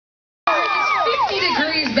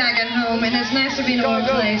It's nice to be in a warm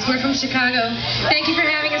place. We're from Chicago. Thank you for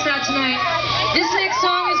having us out tonight. This next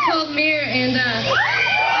song is called Mirror, and if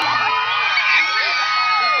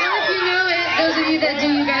you know it, those of you that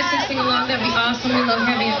do, you guys can sing along. That'd be awesome. We love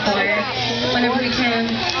having a choir whenever we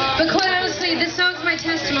can. But quite honestly, this song's my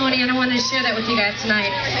testimony, and I wanted to share that with you guys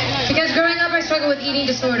tonight. Because growing up, I struggled with eating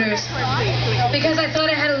disorders. Because I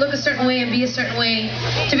thought I had to look a certain way and be a certain way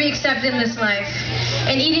to be accepted in this life.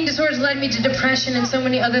 And eating disorders led me to depression and so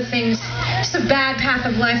many other things. Just a bad path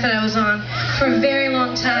of life that I was on for a very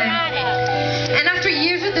long time. And after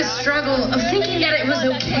years of this struggle of thinking that it was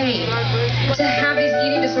okay to have these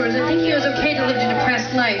eating disorders and thinking it was okay to live a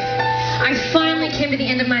depressed life, I finally came to the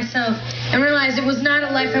end of myself and realized it was not a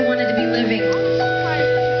life I wanted to be living.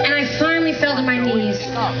 And I finally fell to my knees.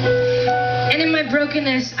 And in my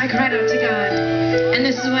brokenness, I cried out to God. And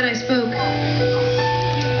this is what I spoke.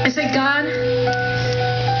 I said, God,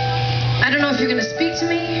 I don't know if you're going to speak to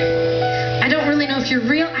me. I don't really know if you're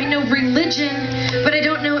real. I know religion, but I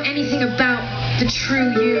don't know anything about the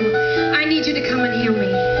true you. I need you to come and heal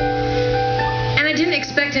me. And I didn't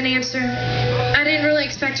expect an answer. I didn't really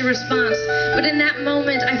expect a response. But in that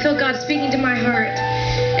moment, I felt God speaking to my heart.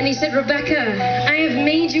 And he said, Rebecca, I have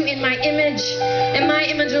made you in my image, and my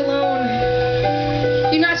image alone.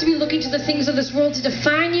 You're not to be looking to the things of this world to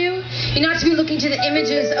define you. You're not to be looking to the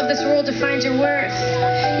images of this world to find your worth.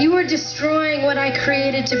 You are destroying what I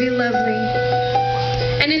created to be lovely.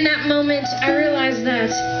 And in that moment, I realized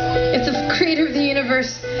that if the creator of the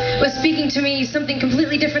universe was speaking to me something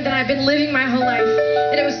completely different than I've been living my whole life,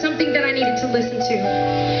 that it was something that I needed to listen to.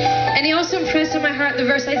 And he also impressed on my heart the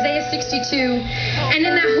verse Isaiah 62. And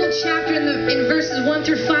in that whole chapter, in verses 1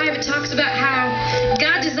 through 5, it talks about how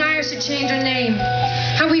God desires to change our name.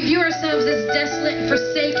 How we view ourselves as desolate and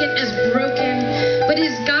forsaken, as broken. But it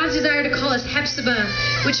is God's desire to call us Hephzibah,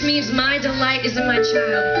 which means my delight is in my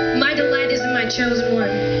child. My delight is in my chosen one.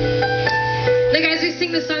 Now guys, we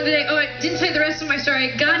sing this song today. Oh, I didn't tell you the rest of my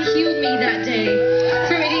story. God healed me that day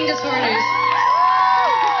from eating disorders.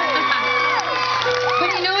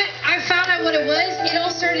 But you know what? I found out what it was. It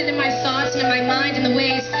all started in my thoughts and in my mind and the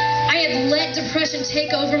ways I had let depression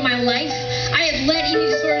take over my life. I had let eating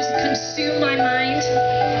disorders consume my mind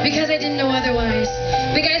because I didn't know otherwise.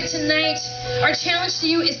 But guys, tonight, our challenge to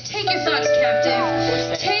you is take your thoughts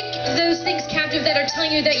captive. Take those things captive that are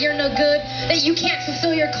telling you that you're no good, that you can't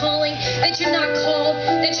fulfill your calling, that you're not called,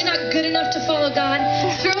 that you're not good enough to follow God.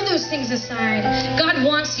 Throw those things aside. God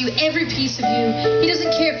wants you, every piece of you. He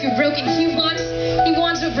doesn't care if you're broken. He wants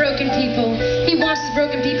a broken people. He wants his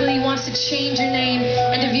broken people. He wants to change your name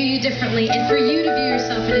and to view you differently and for you to view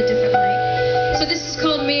yourself in a different light. So this is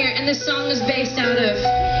called Mirror, and this song is based out of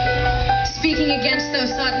speaking against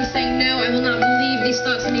those thoughts and saying, no, I will not believe these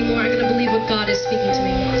thoughts anymore. I'm going to believe what God is speaking to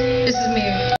me. This is me.